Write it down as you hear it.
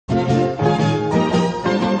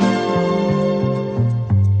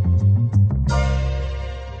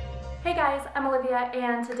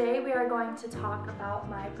and today we are going to talk about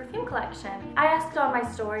my perfume collection. I asked on my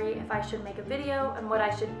story if I should make a video and what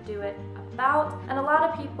I should do it about, and a lot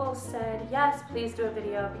of people said yes, please do a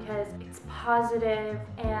video because it's positive,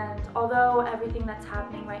 and although everything that's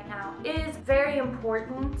happening right now is very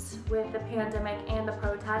important with the pandemic and the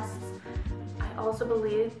protests, I also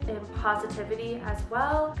believe in positivity as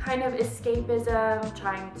well, kind of escapism,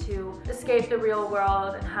 trying to escape the real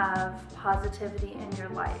world and have positivity in your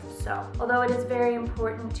life. So although it is very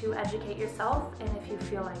important to educate yourself, and if you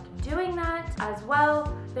feel like doing that as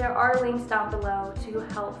well, there are links down below to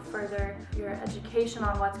help further your education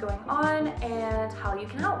on what's going on and how you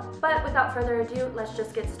can help. But without further ado, let's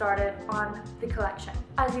just get started on the collection.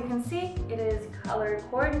 As you can see, it is color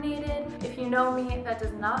coordinated. If you know me, that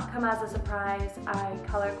does not come as a surprise. I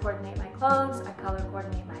color coordinate my clothes, I color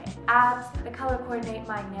coordinate my abs, I color coordinate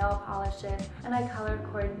my nail polishes, and I color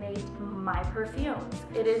coordinate my perfumes.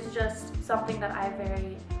 It is just something that I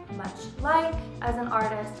very much like. As an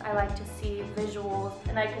artist, I like to see visuals,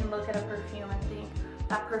 and I can look at a perfume and think,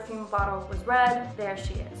 that perfume bottle was red, there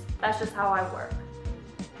she is. That's just how I work.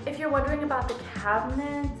 If you're wondering about the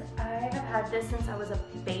cabinet, I have had this since I was a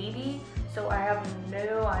baby, so I have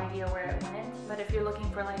no idea where it went. But if you're looking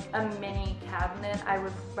for like a mini cabinet, I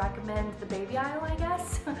would recommend the baby aisle, I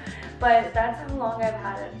guess. But that's how long I've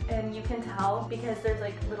had it. And you can tell because there's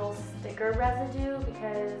like little sticker residue,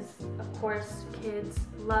 because of course kids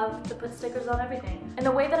love to put stickers on everything. And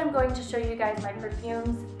the way that I'm going to show you guys my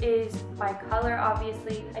perfumes is by color,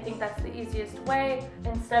 obviously. I think that's the easiest way.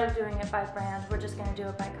 Instead of doing it by brand, we're just gonna do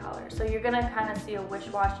it by color. So you're gonna kind of see a wish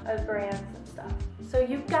wash of brands and stuff. So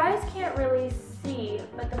you guys can't really see,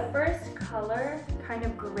 but the first color, kind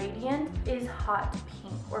of gradient, is hot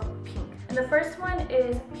pink or pink. And the first one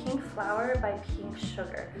is Pink Flower by Pink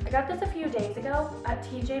Sugar. I got this a few days ago at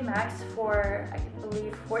TJ Maxx for, I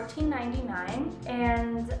believe, $14.99,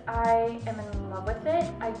 and I am in love with it.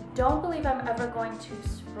 I don't believe I'm ever going to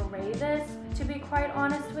spray this, to be quite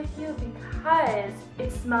honest with you, because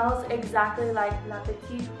it smells exactly like La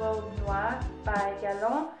Petite Robe Noire by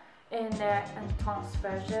Galon in their Intense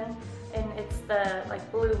version, and it's the like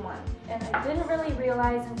blue one. And I didn't really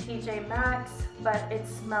realize in TJ Maxx, but it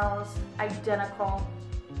smells identical,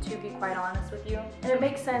 to be quite honest with you. And it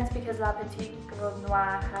makes sense because La Petite Robe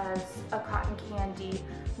Noire has a cotton candy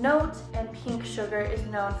note, and Pink Sugar is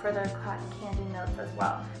known for their cotton candy notes as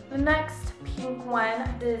well. The next pink one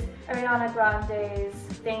is Ariana Grande's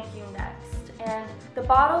Thank You Next. And the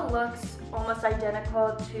bottle looks almost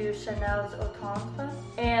identical to Chanel's Au Tendre,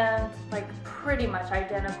 and like pretty much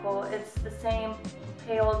identical. It's the same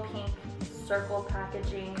pale pink circle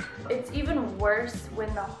packaging. It's even worse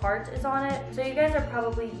when the heart is on it. So you guys are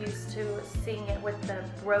probably used to seeing it with the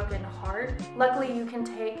broken heart. Luckily you can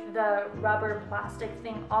take the rubber plastic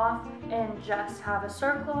thing off and just have a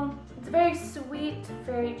circle. It's very sweet,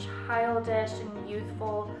 very childish and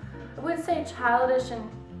youthful. I wouldn't say childish and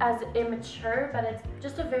as immature, but it's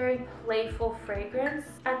just a very playful fragrance.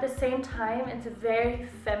 At the same time, it's very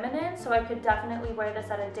feminine, so I could definitely wear this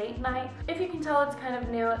at a date night. If you can tell, it's kind of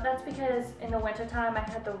new. That's because in the wintertime I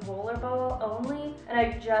had the rollerball only, and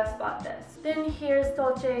I just bought this. Then here's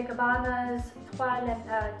Dolce & Gabbana's Toi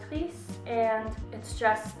l'Impératrice, and it's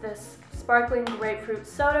just this sparkling grapefruit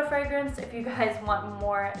soda fragrance. If you guys want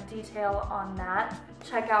more detail on that,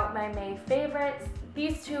 check out my May favorites.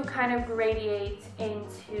 These two kind of gradiate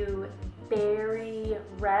into berry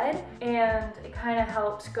red, and it kind of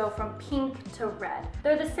helps go from pink to red.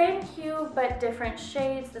 They're the same hue but different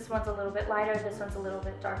shades. This one's a little bit lighter, this one's a little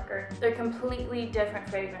bit darker. They're completely different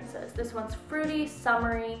fragrances. This one's fruity,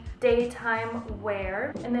 summery, daytime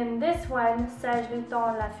wear. And then this one, Sage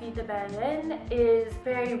Vuitton La Fille de Berlin, is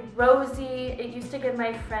very rosy. It used to give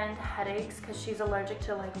my friend headaches because she's allergic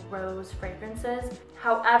to like rose fragrances.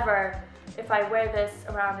 However, if I wear this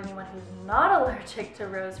around anyone who's not allergic to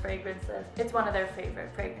rose fragrances, it's one of their favorite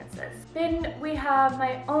fragrances. Then we have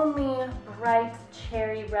my only bright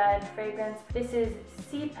cherry red fragrance. This is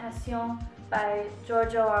Si Passion by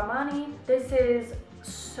Giorgio Armani. This is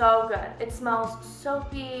so good. It smells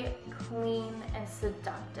soapy, clean, and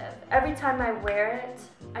seductive. Every time I wear it,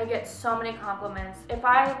 I get so many compliments. If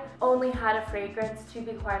I only had a fragrance, to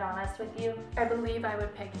be quite honest with you, I believe I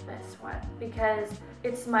would pick this one because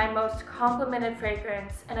it's my most complimented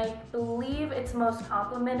fragrance, and I believe it's most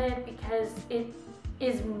complimented because it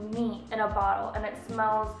is me in a bottle and it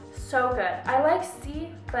smells so good. I like Si,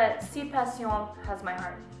 but Si Passion has my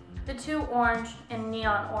heart. The two orange and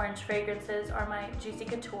neon orange fragrances are my Juicy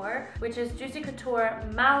Couture, which is Juicy Couture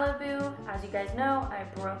Malibu. As you guys know, I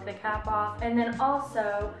broke the cap off. And then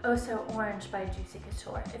also Oh So Orange by Juicy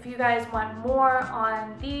Couture. If you guys want more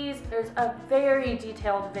on these, there's a very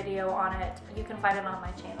detailed video on it. You can find it on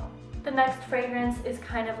my channel. The next fragrance is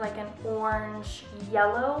kind of like an orange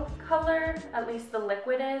yellow color, at least the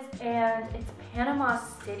liquid is, and it's Panama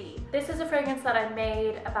City. This is a fragrance that I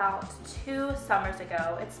made about 2 summers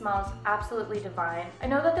ago. It smells absolutely divine. I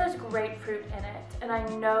know that there's grapefruit in it, and I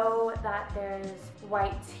know that there's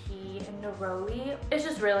white tea and neroli. It's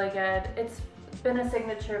just really good. It's been a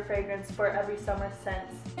signature fragrance for every summer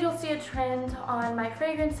since. You'll see a trend on my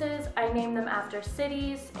fragrances. I named them after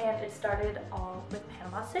cities, and it started all with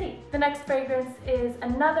Panama City. The next fragrance is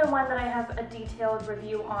another one that I have a detailed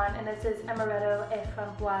review on, and this is Amaretto et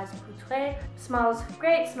Framboise Poutrée. Smells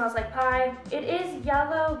great, smells like pie. It is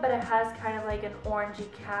yellow, but it has kind of like an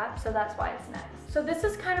orangey cap, so that's why it's next. So this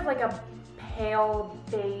is kind of like a pale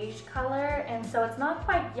beige color, and so it's not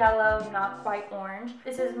quite yellow, not quite orange.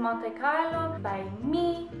 This is Monte Carlo by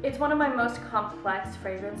Me. It's one of my most complex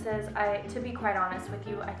fragrances. To be quite honest with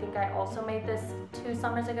you, I think I also made this 2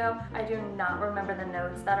 summers ago. I do not remember the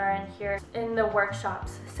notes that are in here in the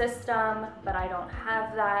workshop's system, but I don't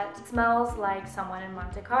have that. It smells like someone in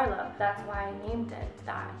Monte Carlo. That's why I named it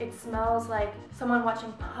that. It smells like someone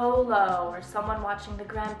watching polo, or someone watching the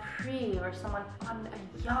Grand Prix, or someone on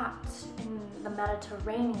a yacht in the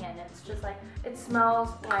Mediterranean. It's just like, it smells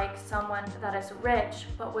like someone that is rich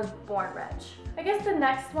but was born rich. I guess the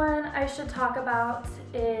next one I should talk about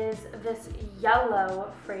is this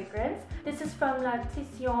yellow fragrance. This is from La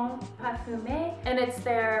Tission Perfume, and it's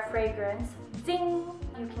their fragrance Zing.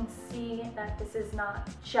 You can see that this is not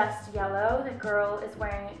just yellow. The girl is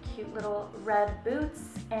wearing cute little red boots,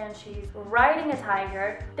 and she's riding a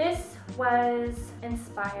tiger. This was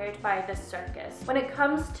inspired by the circus. When it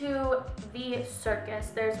comes to the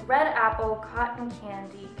circus, there's red apple, cotton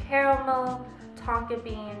candy, caramel, tonka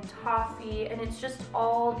bean, toffee, and it's just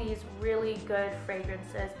all these really good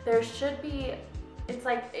fragrances. There should be, it's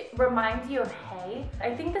like, it reminds you of hay.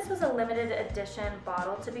 I think this was a limited edition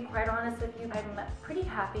bottle, to be quite honest with you. I'm pretty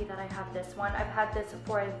happy that I have this one. I've had this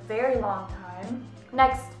for a very long time.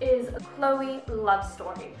 Next is Chloe Love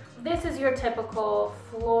Story. This is your typical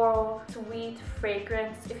floral, sweet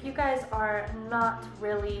fragrance. If you guys are not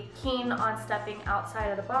really keen on stepping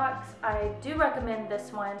outside of the box, I do recommend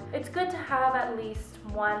this one. It's good to have at least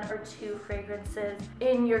 1 or 2 fragrances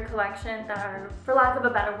in your collection that are, for lack of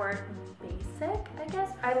a better word, basic, I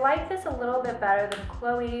guess. I like this a little bit better than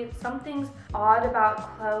Chloe. Something's odd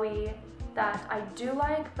about Chloe that I do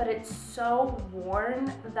like, but it's so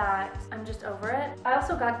worn that I'm just over it. I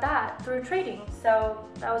also got that through trading, so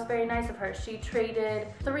that was very nice of her. She traded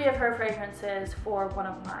 3 of her fragrances for 1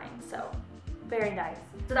 of mine, so very nice.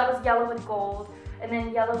 So that was yellow with gold, and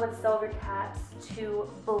then yellow with silver caps to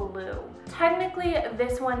blue. Technically,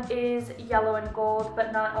 this one is yellow and gold,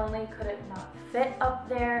 but not only could it not fit up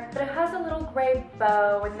there, but it has a little gray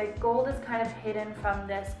bow, and the gold is kind of hidden from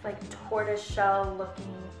this like tortoise shell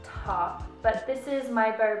looking top. But this is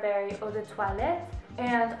my Burberry Eau de Toilette,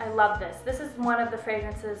 and I love this. This is one of the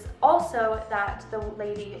fragrances also that the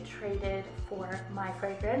lady traded for my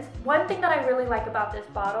fragrance. One thing that I really like about this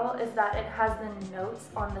bottle is that it has the notes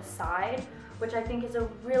on the side, which I think is a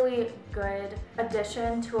really good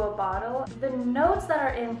addition to a bottle. The notes that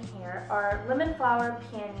are in here are lemon flower,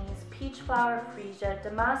 peonies, peach flower, freesia,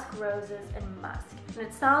 damask roses, and musk. And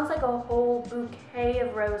it sounds like a whole bouquet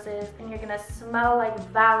of roses, and you're gonna smell like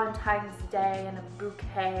Valentine's Day in a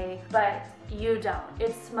bouquet, but you don't.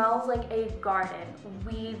 It smells like a garden,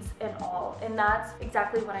 weeds and all, and that's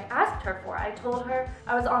exactly what I asked her for. I told her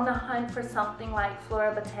I was on the hunt for something like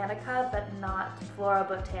Flora Botanica, but not Flora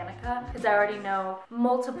Botanica, because I already know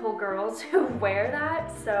multiple girls who wear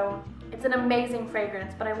that, so it's an amazing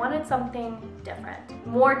fragrance, but I wanted something different,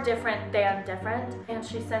 more different than different, and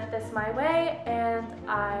she sent this my way, and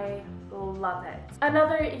I love it.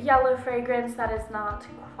 Another yellow fragrance that is not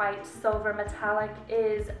quite silver metallic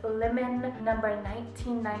is Lemon number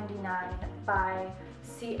 1999 by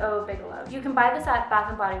C.O. Bigelow. You can buy this at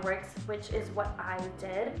Bath & Body Works, which is what I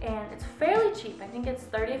did, and it's fairly cheap. I think it's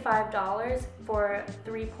 $35 for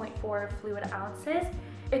 3.4 fluid ounces.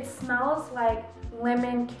 It smells like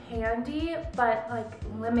lemon candy, but like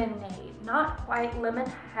lemonade, not quite lemon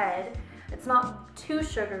head. It's not too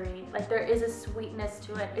sugary, like there is a sweetness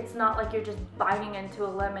to it. It's not like you're just biting into a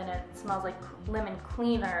lemon and it smells like lemon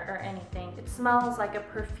cleaner or anything. It smells like a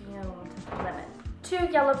perfumed lemon. 2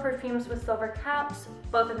 yellow perfumes with silver caps.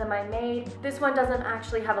 Both of them I made. This one doesn't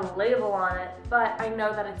actually have a label on it, but I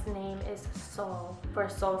know that its name is Seoul, for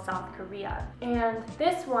Seoul, South Korea. And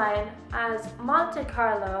this one, as Monte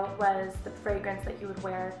Carlo was the fragrance that you would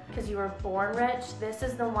wear because you were born rich, this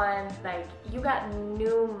is the one, like, you got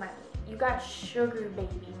new money. You got sugar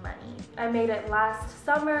baby money. I made it last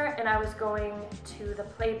summer and I was going to the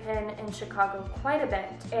Playpen in Chicago quite a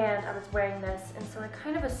bit, and I was wearing this, and so I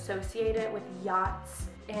kind of associate it with yachts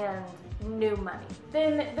and new money.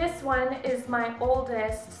 Then this one is my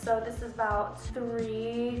oldest, so this is about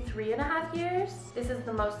three and a half years. This is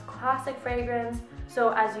the most classic fragrance. So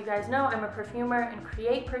as you guys know, I'm a perfumer and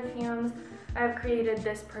create perfumes. I've created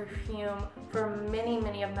this perfume for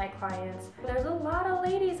many of my clients. There's a lot of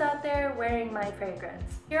ladies out there wearing my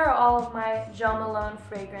fragrance. Here are all of my Jo Malone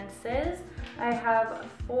fragrances. I have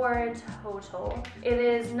 4 total. It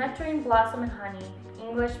is Nectarine Blossom and Honey,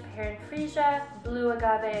 English Pear and Freesia, Blue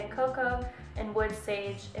Agave and Cocoa, and Wood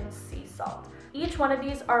Sage and Sea Salt. Each one of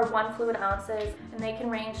these are 1 fluid ounces, and they can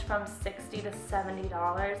range from $60 to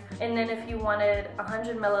 $70. And then if you wanted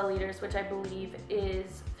 100 milliliters, which I believe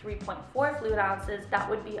is 3.4 fluid ounces, that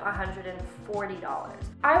would be $140.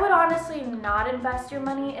 I would honestly not invest your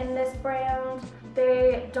money in this brand.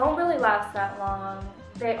 They don't really last that long.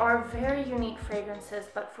 They are very unique fragrances,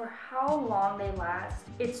 but for how long they last,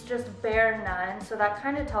 it's just bare none. So that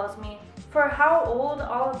kind of tells me for how old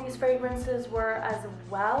all of these fragrances were as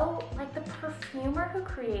well. Like, the perfumer who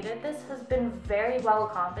created this has been very well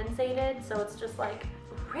compensated. So it's just like,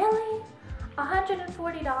 really?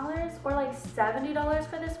 $140 or like $70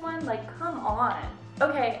 for this one? Like, come on.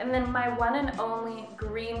 Okay, and then my one and only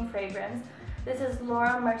green fragrance. This is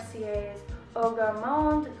Laura Mercier's Eau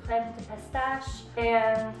Gourmande Crème de Pistache,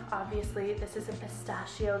 and obviously this is a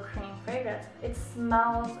pistachio cream fragrance. It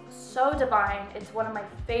smells so divine. It's one of my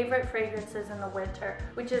favorite fragrances in the winter,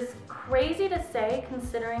 which is crazy to say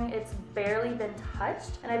considering it's barely been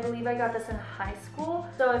touched, and I believe I got this in high school.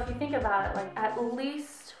 So if you think about it, like, at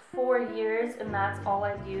least 4 years, and that's all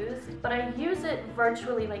I've used. But I use it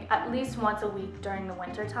virtually like at least once a week during the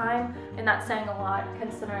winter time, and that's saying a lot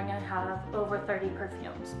considering I have over 30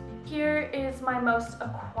 perfumes. Here is my most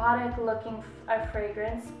aquatic looking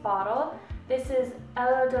fragrance bottle. This is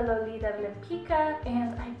Elo de Lolita Olympica,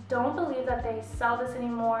 and I don't believe that they sell this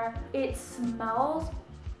anymore. It smells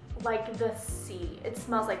like the sea. It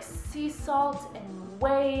smells like sea salt and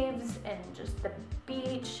waves and just the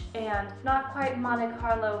beach, and not quite Monte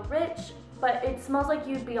Carlo rich, but it smells like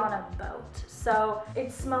you'd be on a boat. So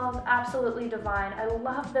it smells absolutely divine. I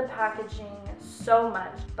love the packaging so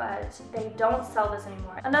much, but they don't sell this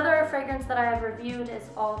anymore. Another fragrance that I have reviewed is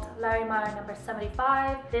Alt Larimar number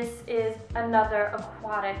 75. This is another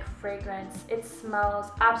aquatic fragrance. It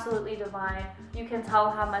smells absolutely divine. You can tell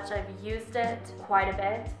how much I've used it quite a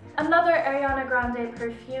bit. Another Ariana Grande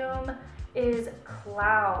perfume is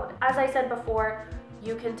Cloud. As I said before,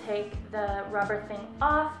 you can take the rubber thing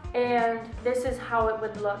off, and this is how it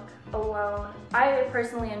would look alone. I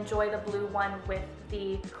personally enjoy the blue one with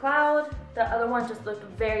the cloud. The other one just looked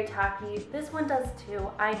very tacky. This one does too,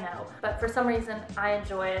 I know, but for some reason I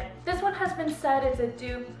enjoy it. This one has been said it's a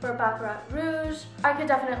dupe for Baccarat Rouge. I could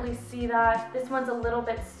definitely see that. This one's a little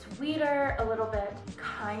bit sweeter, a little bit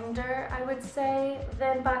kinder, I would say,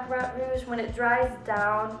 than Baccarat Rouge. When it dries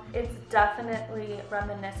down, it's definitely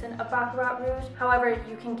reminiscent of Baccarat Rouge. However,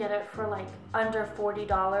 you can get it for like under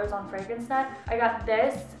 $40 on FragranceNet. I got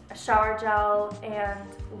this, a shower gel and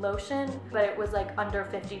lotion, but it was like under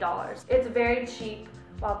 $50. It's very cheap,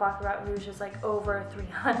 while Baccarat Rouge is like over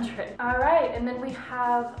 $300. All right, and then we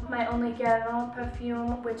have my only Guerlain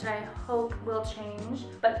perfume, which I hope will change,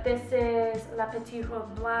 but this is La Petite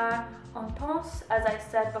Robe Blanche Intense. As I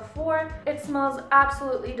said before, it smells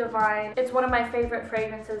absolutely divine. It's one of my favorite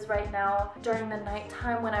fragrances right now during the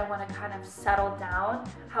nighttime when I want to kind of settle down.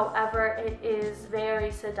 However, it is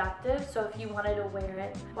very seductive, so if you wanted to wear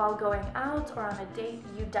it while going out or on a date,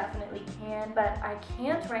 you definitely can, but I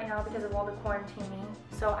can't right now because of all the quarantining,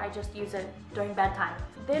 so I just use it during bedtime.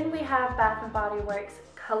 Then we have Bath & Body Works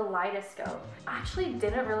Kaleidoscope. I actually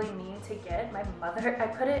didn't really mean to get. My mother, I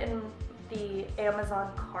put it in the Amazon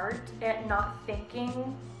cart and not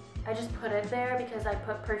thinking. I just put it there because I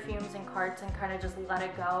put perfumes in carts and kind of just let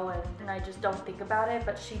it go, and I just don't think about it,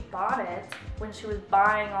 but she bought it when she was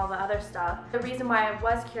buying all the other stuff. The reason why I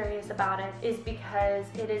was curious about it is because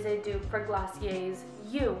it is a dupe for Glacier's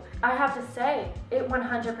You. I have to say, it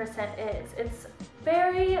 100% is. It's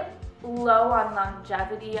very low on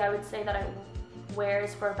longevity. I would say that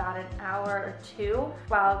wears for about an hour or two,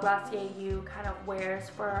 while Glacier You kind of wears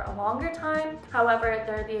for a longer time. However,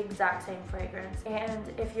 they're the exact same fragrance.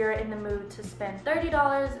 And if you're in the mood to spend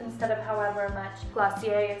 $30 instead of however much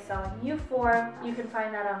Glacier is selling you for, you can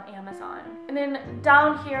find that on Amazon. And then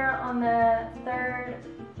down here on the third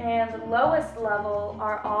and lowest level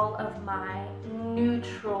are all of my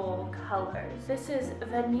neutral colors. This is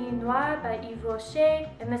Vanille Noir by Yves Rocher,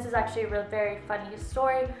 and this is actually a very funny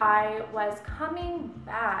story. I was coming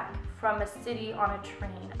back from a city on a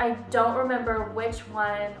train. I don't remember which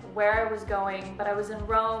one, where I was going, but I was in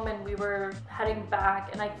Rome and we were heading back,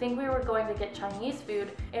 and I think we were going to get Chinese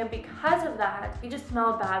food, and because of that, we just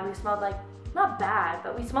smelled bad. We smelled like, not bad,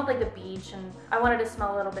 but we smelled like the beach, and I wanted to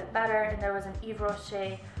smell a little bit better, and there was an Yves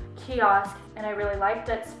Rocher kiosk and I really liked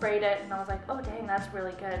it, sprayed it, and I was like, oh dang, that's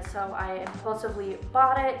really good. So I impulsively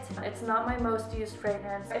bought it. It's not my most used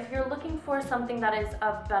fragrance. If you're looking for something that is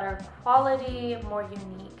of better quality, more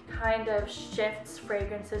unique, kind of shifts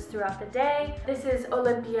fragrances throughout the day, this is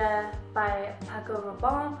Olympia by Paco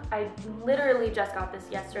Rabanne. I literally just got this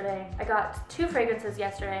yesterday. I got 2 fragrances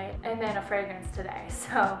yesterday and then a fragrance today.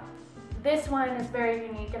 So this one is very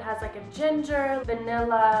unique. It has like a ginger,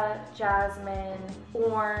 vanilla, jasmine,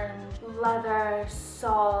 orange, leather,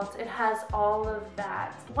 salt. It has all of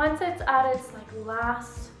that. Once it's at its like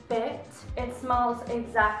last bit, it smells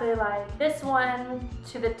exactly like this one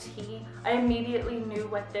to the T. I immediately knew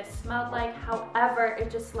what this smelled like. However,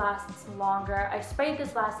 it just lasts longer. I sprayed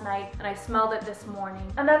this last night and I smelled it this morning.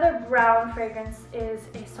 Another brown fragrance is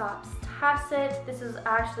Aesop's Tacit. This is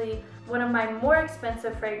actually one of my more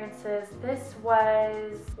expensive fragrances. This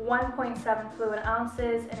was 1.7 fluid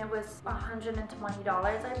ounces and it was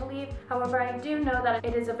 $120, I believe. However, I do know that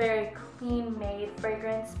it is a very clean made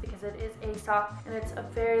fragrance because it is Aesop, and it's a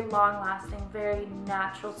very long lasting, very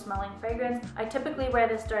natural smelling fragrance. I typically wear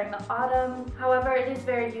this during the autumn. However, it is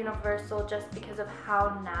very universal just because of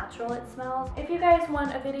how natural it smells. If you guys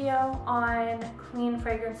want a video on clean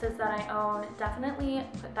fragrances that I own, definitely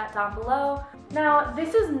put that down below. Now,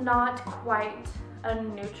 this is not quite a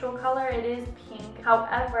neutral color, it is pink.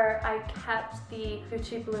 However, I kept the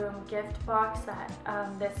Gucci Bloom gift box that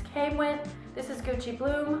this came with. This is Gucci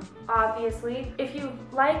Bloom, obviously. If you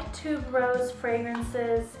like tuberose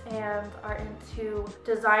fragrances and are into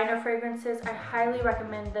designer fragrances, I highly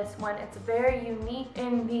recommend this one. It's very unique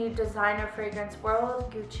in the designer fragrance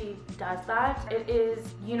world. Gucci does that. It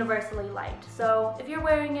is universally liked. So if you're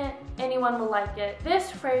wearing it, anyone will like it.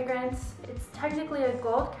 This fragrance, it's technically a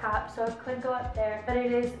gold cap, so it could go up there, but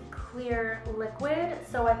it is clear liquid,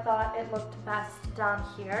 so I thought it looked best down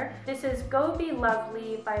here. This is Go Be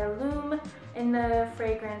Lovely by Illume in the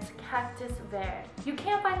fragrance Cactus Verde. You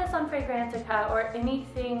can't find this on Fragrantica or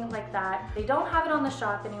anything like that. They don't have it on the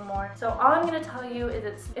shop anymore. So all I'm gonna tell you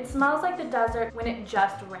is it smells like the desert when it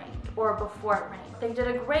just rained or before it rained. They did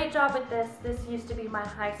a great job with this. This used to be my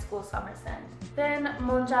high school summer scent. Then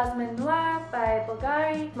Mon Jasmine Noir by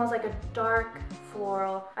Bulgari. Smells like a dark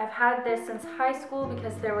floral. I've had this since high school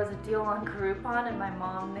because there was a deal on Groupon and my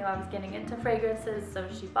mom knew I was getting into fragrances, so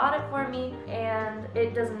she bought it for me, and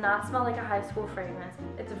it does not smell like a high school fragrance.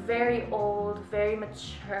 It's very old, very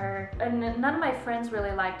mature, and none of my friends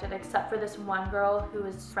really liked it except for this one girl who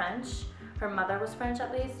is French. Her mother was French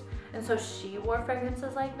at least, and so she wore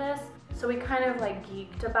fragrances like this. So we kind of like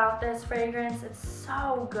geeked about this fragrance. It's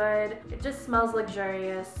so good. It just smells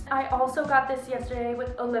luxurious. I also got this yesterday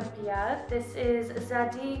with Olympia. This is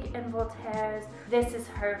Zadig and Voltaire's This Is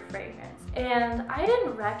Her fragrance. And I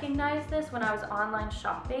didn't recognize this when I was online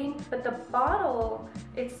shopping, but the bottle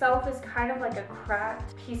itself is kind of like a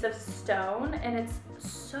cracked piece of stone, and it's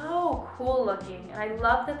so cool looking, and I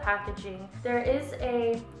love the packaging. There is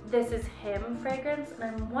a This Is Him fragrance, and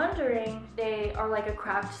I'm wondering they are like a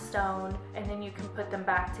cracked stone and then you can put them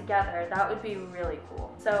back together. That would be really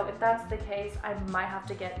cool. So if that's the case, I might have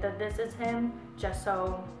to get the This Is Him just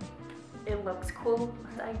so it looks cool.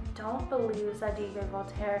 I don't believe Zadig and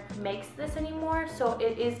Voltaire makes this anymore, so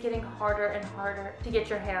it is getting harder and harder to get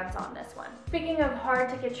your hands on this one. Speaking of hard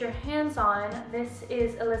to get your hands on, this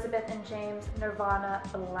is Elizabeth and James Nirvana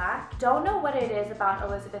Black. Don't know what it is about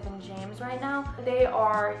Elizabeth and James right now. They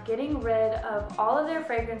are getting rid of all of their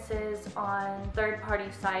fragrances on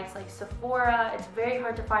third-party sites like Sephora. It's very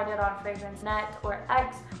hard to find it on Fragrance.net or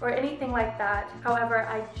X or anything like that. However,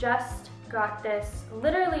 I just got this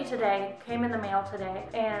literally today, came in the mail today,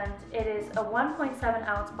 and it is a 1.7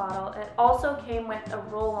 ounce bottle. It also came with a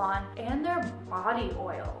roll-on and their body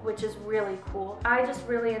oil, which is really cool. I just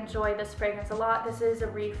really enjoy this fragrance a lot. This is a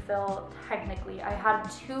refill technically. I had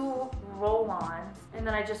 2 roll-ons, and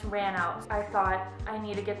then I just ran out. I thought I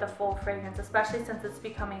need to get the full fragrance, especially since it's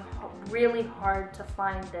becoming really hard to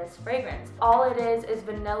find this fragrance. All it is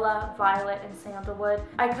vanilla, violet, and sandalwood.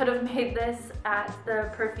 I could have made this at the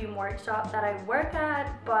perfume workshop that I work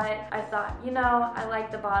at, but I thought, you know, I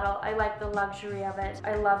like the bottle, I like the luxury of it.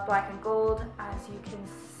 I love black and gold, as you can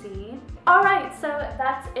see. Alright, so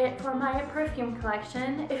that's it for my perfume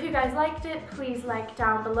collection. If you guys liked it, please like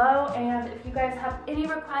down below, and if you guys have any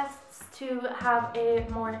requests to have a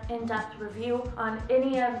more in-depth review on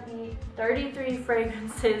any of the 33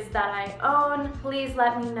 fragrances that I own, please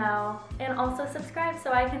let me know. And also subscribe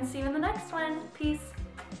so I can see you in the next one. Peace.